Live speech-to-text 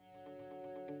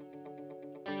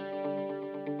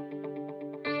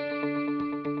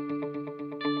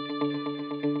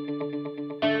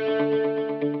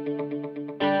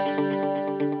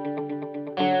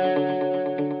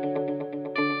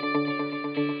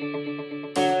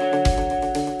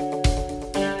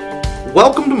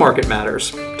Welcome to Market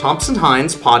Matters, Thompson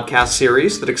Hines' podcast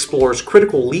series that explores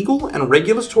critical legal and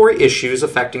regulatory issues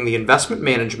affecting the investment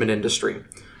management industry.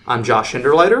 I'm Josh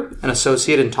Hinderleiter, an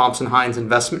associate in Thompson Hines'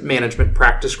 Investment Management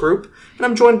Practice Group, and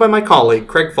I'm joined by my colleague,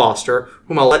 Craig Foster,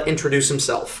 whom I'll let introduce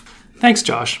himself. Thanks,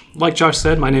 Josh. Like Josh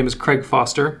said, my name is Craig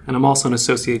Foster, and I'm also an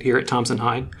associate here at Thompson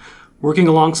Hines, working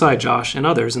alongside Josh and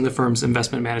others in the firm's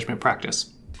investment management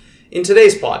practice. In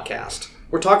today's podcast,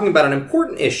 we're talking about an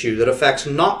important issue that affects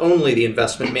not only the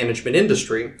investment management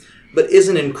industry, but is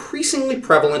an increasingly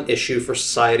prevalent issue for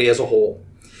society as a whole.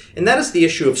 And that is the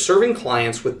issue of serving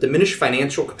clients with diminished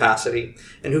financial capacity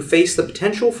and who face the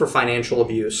potential for financial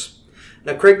abuse.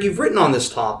 Now, Craig, you've written on this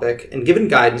topic and given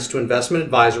guidance to investment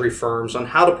advisory firms on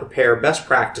how to prepare best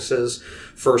practices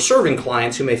for serving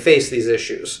clients who may face these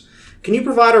issues. Can you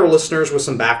provide our listeners with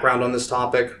some background on this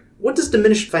topic? What does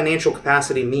diminished financial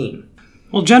capacity mean?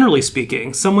 Well, generally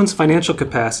speaking, someone's financial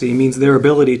capacity means their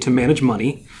ability to manage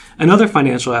money and other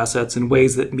financial assets in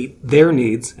ways that meet their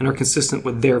needs and are consistent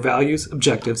with their values,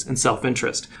 objectives, and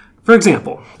self-interest. For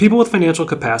example, people with financial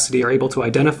capacity are able to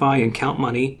identify and count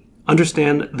money,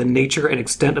 understand the nature and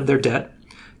extent of their debt,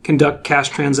 conduct cash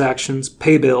transactions,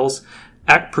 pay bills,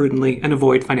 act prudently, and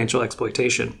avoid financial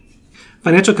exploitation.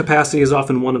 Financial capacity is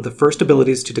often one of the first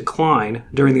abilities to decline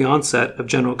during the onset of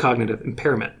general cognitive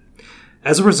impairment.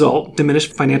 As a result,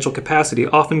 diminished financial capacity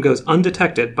often goes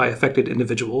undetected by affected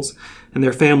individuals and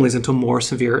their families until more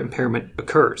severe impairment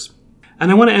occurs. And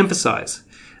I want to emphasize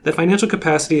that financial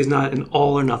capacity is not an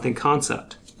all-or-nothing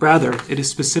concept. Rather, it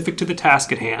is specific to the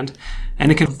task at hand,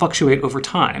 and it can fluctuate over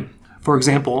time. For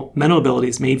example, mental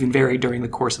abilities may even vary during the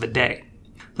course of a day.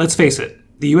 Let's face it,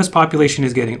 the U.S. population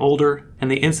is getting older,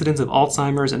 and the incidence of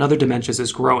Alzheimer's and other dementias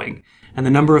is growing, and the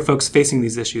number of folks facing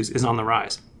these issues is on the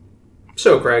rise.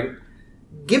 So, Craig,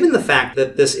 given the fact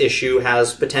that this issue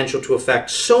has potential to affect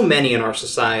so many in our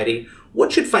society,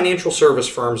 what should financial service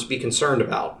firms be concerned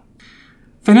about?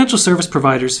 Financial service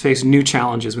providers face new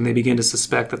challenges when they begin to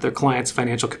suspect that their clients'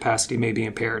 financial capacity may be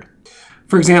impaired.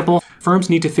 For example, firms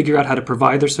need to figure out how to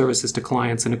provide their services to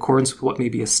clients in accordance with what may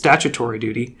be a statutory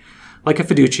duty, like a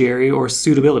fiduciary or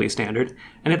suitability standard,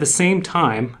 and at the same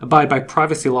time abide by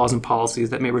privacy laws and policies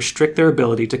that may restrict their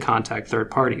ability to contact third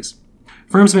parties.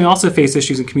 Firms may also face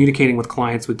issues in communicating with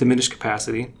clients with diminished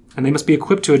capacity, and they must be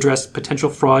equipped to address potential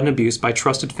fraud and abuse by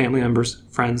trusted family members,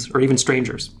 friends, or even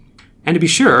strangers. And to be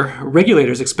sure,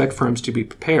 regulators expect firms to be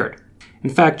prepared. In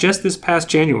fact, just this past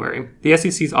January, the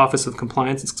SEC's Office of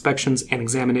Compliance Inspections and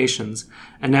Examinations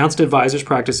announced advisors'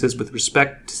 practices with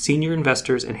respect to senior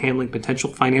investors and handling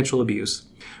potential financial abuse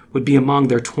would be among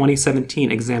their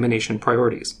 2017 examination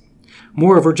priorities.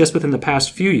 Moreover, just within the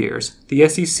past few years, the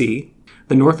SEC,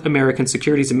 the North American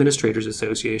Securities Administrators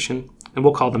Association, and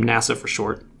we'll call them NASA for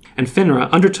short, and FINRA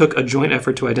undertook a joint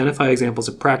effort to identify examples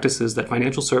of practices that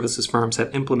financial services firms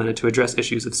have implemented to address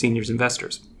issues of seniors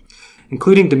investors,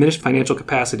 including diminished financial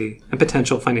capacity and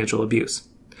potential financial abuse.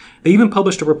 They even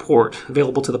published a report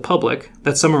available to the public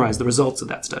that summarized the results of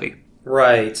that study.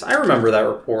 Right, I remember that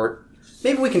report.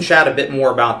 Maybe we can chat a bit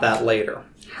more about that later.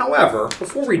 However,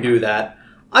 before we do that,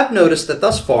 I've noticed that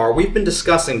thus far we've been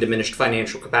discussing diminished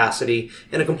financial capacity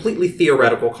in a completely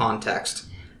theoretical context.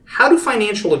 How do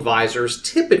financial advisors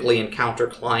typically encounter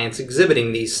clients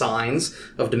exhibiting these signs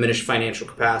of diminished financial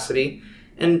capacity?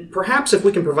 And perhaps if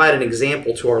we can provide an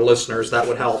example to our listeners, that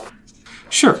would help.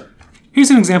 Sure. Here's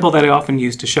an example that I often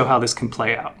use to show how this can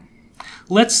play out.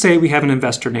 Let's say we have an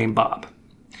investor named Bob.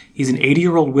 He's an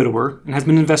 80-year-old widower and has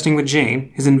been investing with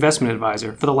Jane, his investment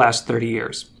advisor, for the last 30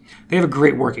 years. They have a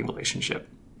great working relationship.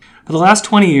 For the last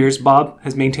 20 years, Bob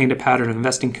has maintained a pattern of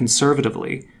investing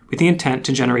conservatively with the intent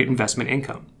to generate investment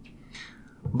income.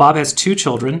 Bob has 2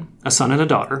 children, a son and a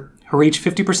daughter, who are each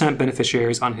 50%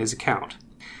 beneficiaries on his account.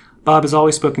 Bob has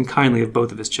always spoken kindly of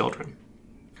both of his children.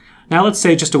 Now let's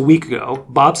say just a week ago,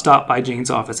 Bob stopped by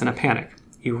Jane's office in a panic.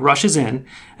 He rushes in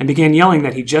and began yelling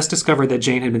that he just discovered that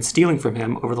Jane had been stealing from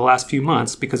him over the last few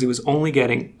months because he was only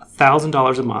getting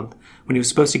 $1,000 a month when he was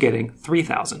supposed to be getting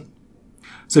 $3,000.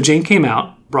 So Jane came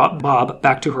out, brought Bob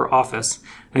back to her office,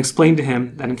 and explained to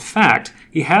him that in fact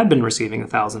he had been receiving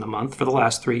 $1,000 a month for the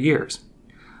last 3 years.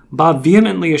 Bob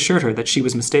vehemently assured her that she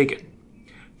was mistaken.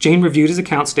 Jane reviewed his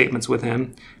account statements with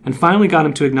him and finally got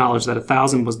him to acknowledge that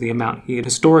 $1,000 was the amount he had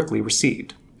historically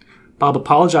received. Bob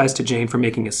apologized to Jane for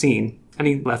making a scene, and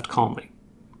he left calmly.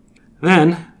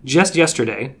 Then, just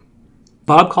yesterday,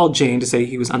 Bob called Jane to say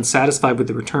he was unsatisfied with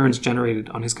the returns generated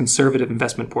on his conservative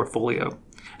investment portfolio,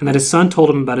 and that his son told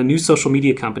him about a new social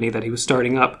media company that he was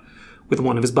starting up with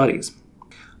one of his buddies.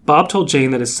 Bob told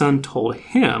Jane that his son told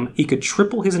him he could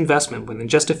triple his investment within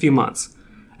just a few months,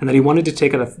 and that he wanted to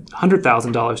take out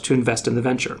 $100,000 to invest in the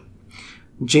venture.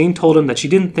 Jane told him that she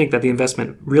didn't think that the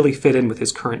investment really fit in with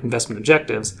his current investment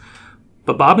objectives,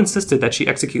 but Bob insisted that she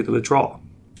execute the withdrawal,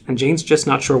 and Jane's just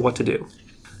not sure what to do.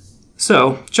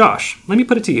 So, Josh, let me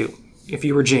put it to you. If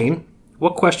you were Jane,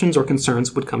 what questions or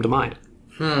concerns would come to mind?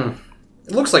 It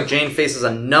looks like Jane faces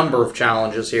a number of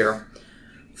challenges here.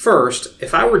 First,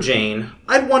 if I were Jane,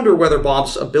 I'd wonder whether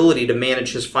Bob's ability to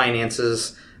manage his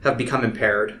finances have become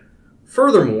impaired.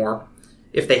 Furthermore,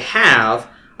 if they have,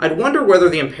 I'd wonder whether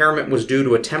the impairment was due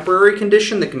to a temporary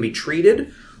condition that can be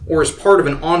treated or is part of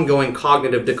an ongoing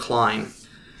cognitive decline.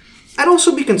 I'd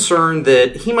also be concerned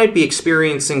that he might be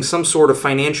experiencing some sort of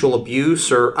financial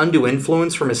abuse or undue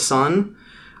influence from his son.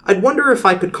 I'd wonder if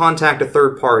I could contact a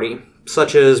third party,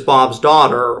 such as Bob's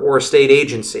daughter or a state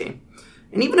agency.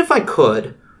 And even if I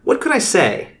could, what could I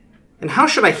say? And how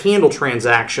should I handle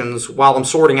transactions while I'm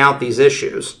sorting out these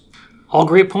issues? All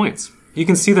great points. You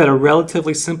can see that a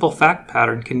relatively simple fact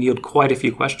pattern can yield quite a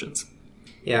few questions.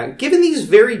 Yeah, given these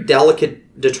very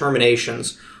delicate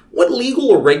determinations, what legal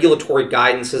or regulatory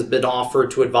guidance has been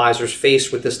offered to advisors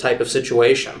faced with this type of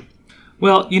situation?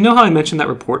 Well, you know how I mentioned that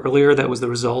report earlier that was the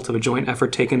result of a joint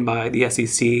effort taken by the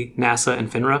SEC, NASA, and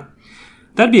FINRA?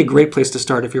 That'd be a great place to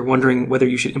start if you're wondering whether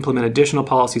you should implement additional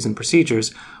policies and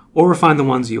procedures or refine the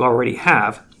ones you already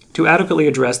have to adequately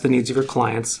address the needs of your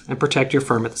clients and protect your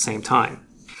firm at the same time.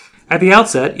 At the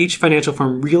outset, each financial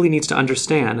firm really needs to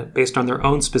understand, based on their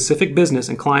own specific business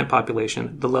and client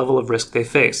population, the level of risk they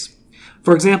face.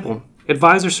 For example,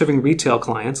 advisors serving retail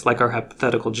clients, like our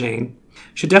hypothetical Jane,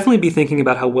 should definitely be thinking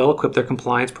about how well equipped their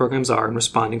compliance programs are in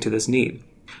responding to this need.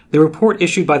 The report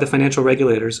issued by the financial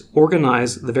regulators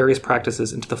organized the various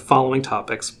practices into the following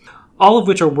topics, all of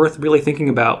which are worth really thinking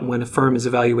about when a firm is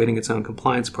evaluating its own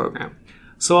compliance program.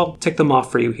 So I'll tick them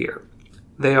off for you here.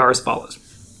 They are as follows.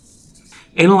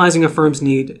 Analyzing a firm's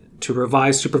need to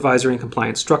revise supervisory and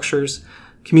compliance structures,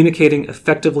 communicating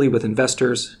effectively with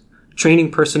investors,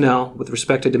 training personnel with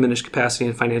respect to diminished capacity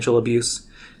and financial abuse,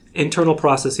 internal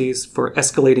processes for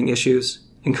escalating issues,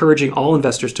 encouraging all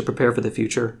investors to prepare for the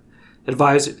future,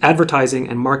 advertising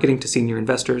and marketing to senior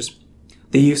investors,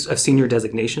 the use of senior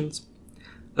designations,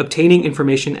 obtaining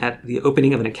information at the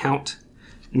opening of an account,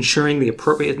 ensuring the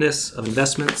appropriateness of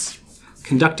investments,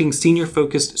 conducting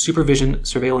senior-focused supervision,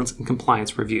 surveillance, and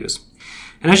compliance reviews.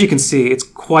 And as you can see, it's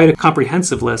quite a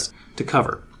comprehensive list to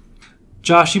cover.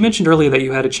 Josh, you mentioned earlier that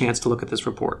you had a chance to look at this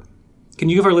report. Can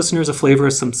you give our listeners a flavor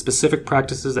of some specific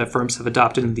practices that firms have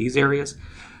adopted in these areas?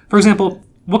 For example,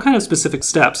 what kind of specific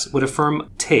steps would a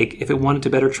firm take if it wanted to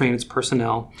better train its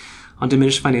personnel on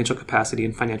diminished financial capacity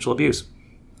and financial abuse?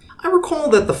 I recall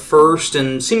that the first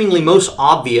and seemingly most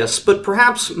obvious, but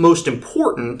perhaps most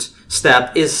important,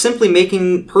 step is simply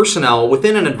making personnel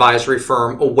within an advisory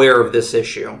firm aware of this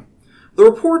issue. The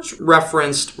reports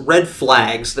referenced red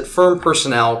flags that firm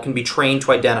personnel can be trained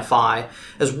to identify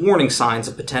as warning signs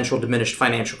of potential diminished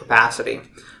financial capacity,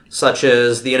 such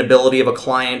as the inability of a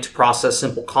client to process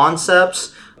simple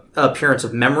concepts, appearance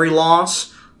of memory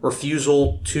loss,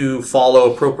 refusal to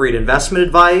follow appropriate investment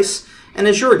advice, and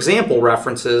as your example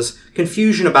references,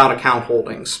 confusion about account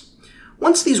holdings.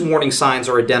 Once these warning signs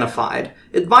are identified,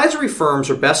 advisory firms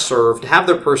are best served to have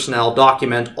their personnel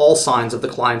document all signs of the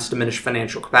client's diminished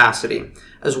financial capacity,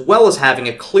 as well as having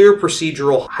a clear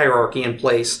procedural hierarchy in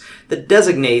place that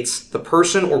designates the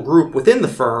person or group within the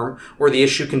firm where the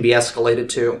issue can be escalated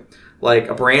to, like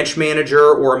a branch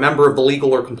manager or a member of the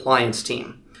legal or compliance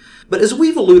team. But as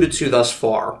we've alluded to thus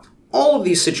far, all of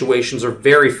these situations are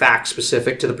very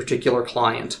fact-specific to the particular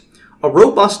client. A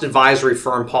robust advisory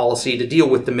firm policy to deal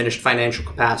with diminished financial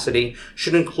capacity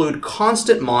should include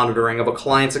constant monitoring of a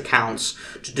client's accounts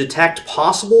to detect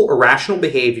possible irrational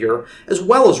behavior, as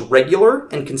well as regular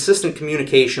and consistent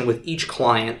communication with each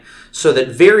client so that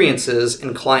variances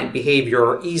in client behavior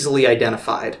are easily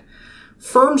identified.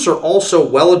 Firms are also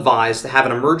well advised to have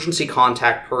an emergency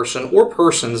contact person or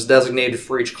persons designated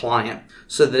for each client,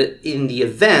 so that in the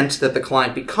event that the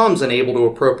client becomes unable to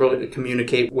appropriately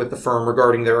communicate with the firm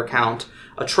regarding their account,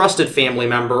 a trusted family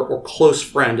member or close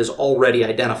friend is already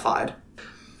identified.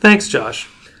 Thanks, Josh.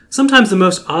 Sometimes the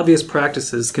most obvious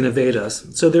practices can evade us,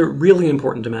 so they're really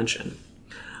important to mention.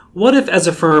 What if, as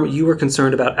a firm, you were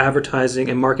concerned about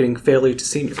advertising and marketing fairly to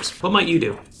seniors? What might you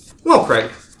do? Well, Craig,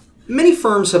 many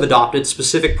firms have adopted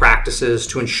specific practices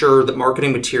to ensure that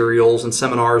marketing materials and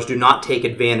seminars do not take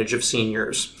advantage of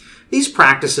seniors. These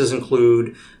practices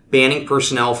include banning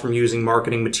personnel from using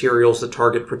marketing materials that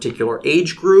target particular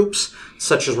age groups,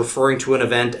 such as referring to an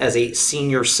event as a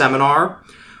senior seminar,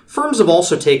 Firms have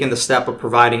also taken the step of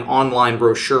providing online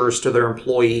brochures to their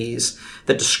employees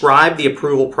that describe the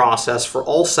approval process for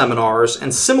all seminars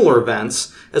and similar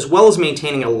events, as well as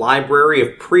maintaining a library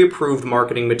of pre-approved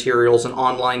marketing materials and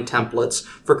online templates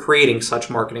for creating such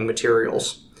marketing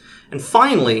materials. And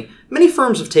finally, many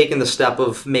firms have taken the step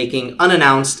of making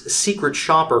unannounced secret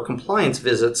shopper compliance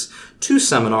visits to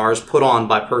seminars put on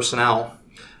by personnel.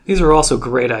 These are also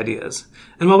great ideas.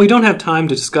 And while we don't have time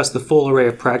to discuss the full array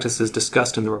of practices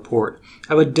discussed in the report,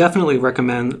 I would definitely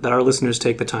recommend that our listeners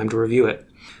take the time to review it.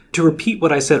 To repeat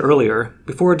what I said earlier,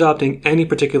 before adopting any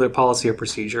particular policy or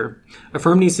procedure, a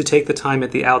firm needs to take the time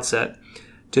at the outset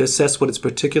to assess what its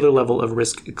particular level of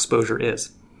risk exposure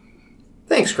is.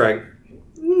 Thanks, Craig.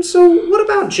 So what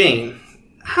about Jane?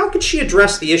 How could she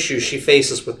address the issues she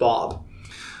faces with Bob?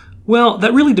 Well,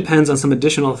 that really depends on some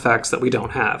additional facts that we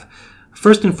don't have.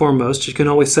 First and foremost, she can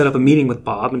always set up a meeting with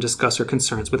Bob and discuss her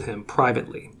concerns with him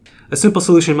privately. A simple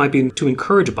solution might be to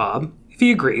encourage Bob, if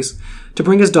he agrees, to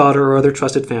bring his daughter or other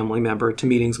trusted family member to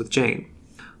meetings with Jane.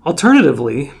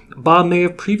 Alternatively, Bob may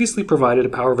have previously provided a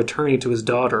power of attorney to his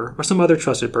daughter or some other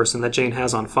trusted person that Jane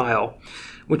has on file,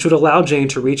 which would allow Jane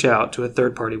to reach out to a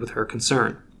third party with her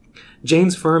concern.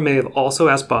 Jane's firm may have also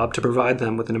asked Bob to provide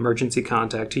them with an emergency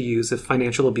contact to use if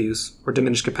financial abuse or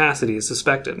diminished capacity is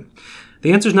suspected.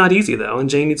 The answer is not easy, though, and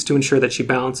Jane needs to ensure that she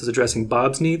balances addressing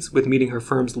Bob's needs with meeting her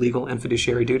firm's legal and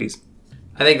fiduciary duties.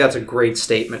 I think that's a great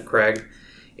statement, Craig,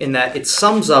 in that it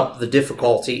sums up the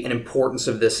difficulty and importance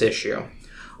of this issue.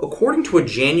 According to a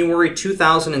January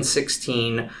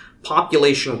 2016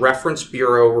 Population Reference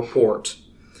Bureau report,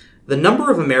 the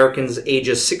number of Americans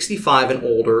ages 65 and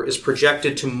older is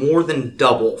projected to more than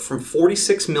double from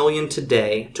 46 million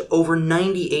today to over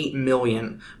 98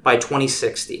 million by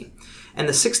 2060. And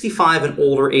the 65 and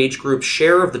older age group's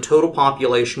share of the total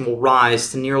population will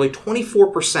rise to nearly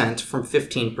 24% from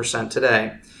 15%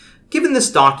 today. Given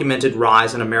this documented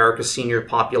rise in America's senior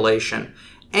population,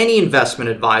 any investment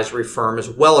advisory firm is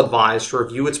well advised to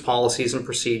review its policies and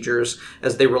procedures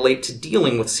as they relate to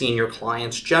dealing with senior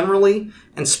clients generally,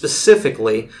 and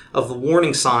specifically of the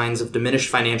warning signs of diminished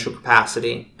financial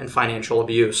capacity and financial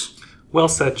abuse. Well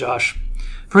said, Josh.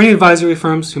 For any advisory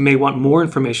firms who may want more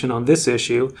information on this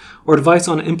issue or advice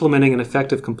on implementing an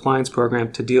effective compliance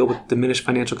program to deal with diminished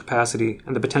financial capacity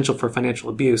and the potential for financial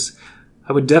abuse,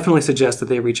 I would definitely suggest that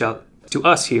they reach out to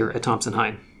us here at Thompson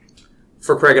Hine.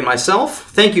 For Craig and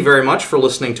myself, thank you very much for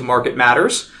listening to Market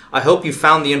Matters. I hope you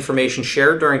found the information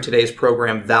shared during today's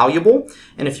program valuable,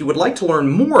 and if you would like to learn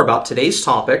more about today's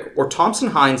topic or Thompson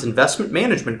Hine's Investment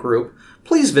Management Group,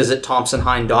 please visit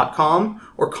thompsonhine.com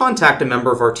or contact a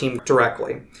member of our team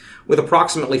directly. With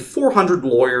approximately 400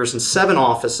 lawyers and 7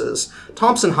 offices,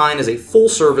 Thompson Hine is a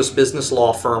full-service business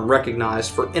law firm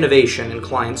recognized for innovation in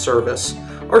client service.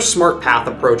 Our Smart Path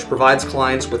approach provides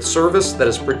clients with service that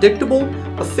is predictable,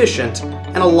 efficient,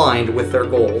 and aligned with their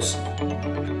goals.